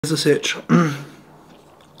Here's the sitch.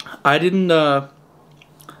 I didn't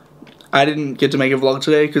get to make a vlog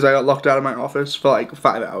today because I got locked out of my office for like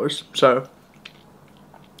 5 hours, so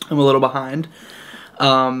I'm a little behind.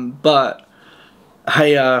 But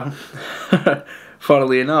I,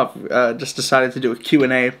 funnily enough, just decided to do a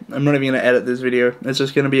Q&A. I'm not even going to edit this video. It's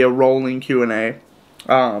just going to be a rolling Q&A.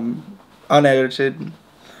 Unedited,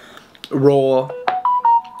 a raw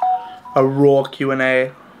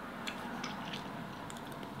Q&A.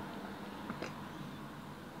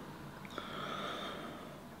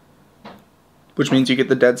 Which means you get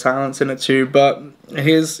the dead silence in it too. But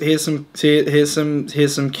here's some Q&As.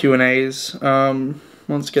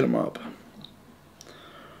 Let's get them up.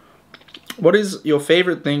 What is your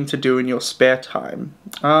favorite thing to do in your spare time?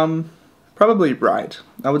 Probably write.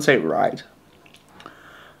 I would say write.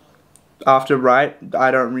 After write, I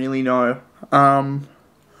don't really know.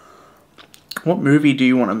 What movie do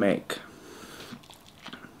you want to make?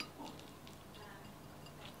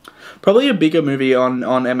 Probably a bigger movie on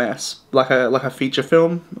MS, like a feature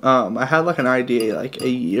film. I had like an idea like a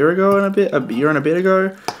year and a bit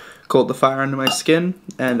ago, called The Fire Under My Skin,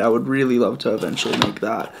 and I would really love to eventually make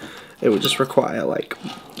that. It would just require like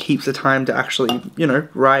heaps of time to actually, you know,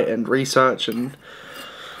 write and research and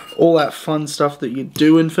all that fun stuff that you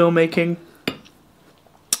do in filmmaking.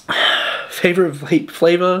 Favorite vape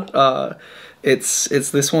flavor? It's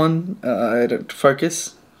this one.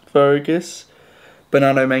 Focus.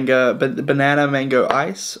 Banana mango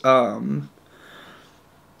ice. How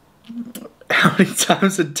many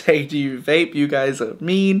times a day do you vape? You guys are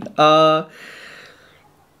mean. A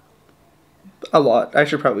lot. I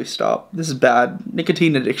should probably stop. This is bad.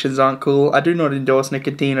 Nicotine addictions aren't cool. I do not endorse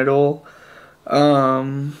nicotine at all.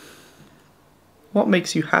 What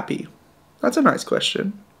makes you happy? That's a nice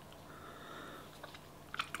question.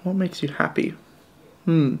 What makes you happy?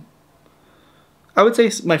 I would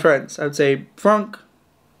say my friends. I would say Frank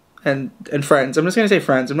and friends. I'm just going to say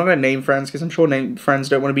friends. I'm not going to name friends because I'm sure friends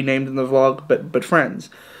don't want to be named in the vlog, but friends.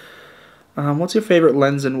 What's your favorite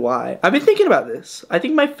lens and why? I've been thinking about this. I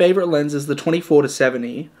think my favorite lens is the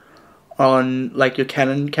 24-70 on like your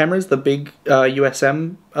Canon cameras, the big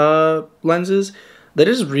USM lenses. That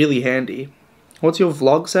is really handy. What's your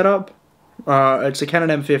vlog setup? It's a Canon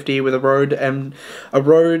M50 with a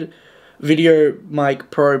Rode Video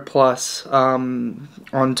Mic Pro Plus on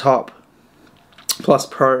top. Plus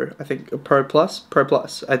Pro, I think. Pro Plus.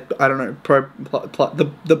 I don't know.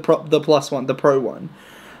 The plus one, the Pro one.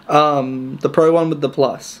 The Pro one with the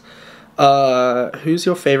plus. Who's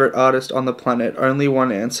your favorite artist on the planet? Only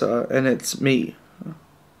one answer, and it's me.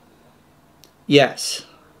 Yes.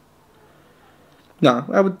 No,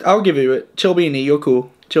 I'll give you it. Chill B&E, you're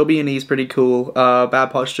cool. Chill B&E is pretty cool.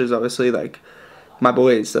 Bad Posture is obviously like my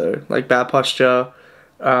boys though. Like Bad Posture.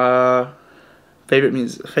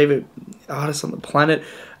 Favorite artist on the planet.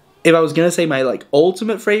 If I was gonna say my like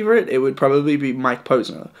ultimate favorite, it would probably be Mike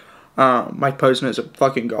Posner. Mike Posner is a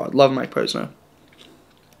fucking god. Love Mike Posner.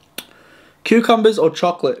 Cucumbers or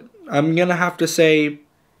chocolate? I'm gonna have to say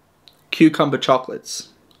cucumber chocolates.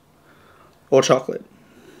 Or chocolate.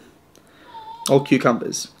 Or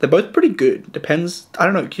cucumbers. They're both pretty good. Depends. I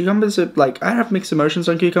don't know. Cucumbers are like, I have mixed emotions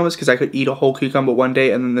on cucumbers because I could eat a whole cucumber one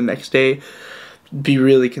day and then the next day be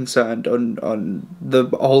really concerned on the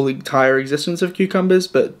whole entire existence of cucumbers,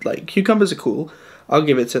 but like cucumbers are cool. I'll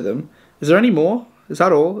give it to them. Is there any more? Is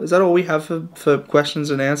that all? Is that all we have for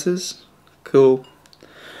questions and answers? Cool.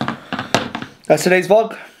 That's today's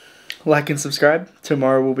vlog. Like and subscribe.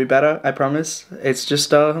 Tomorrow will be better, I promise. It's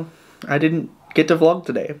just I didn't get to vlog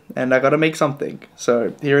today and I gotta make something.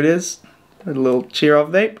 So here it is. A little cheer off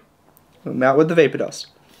vape. I'm out with the vapor dust.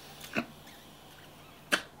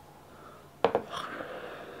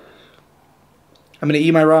 I'm gonna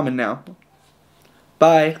eat my ramen now.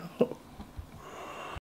 Bye.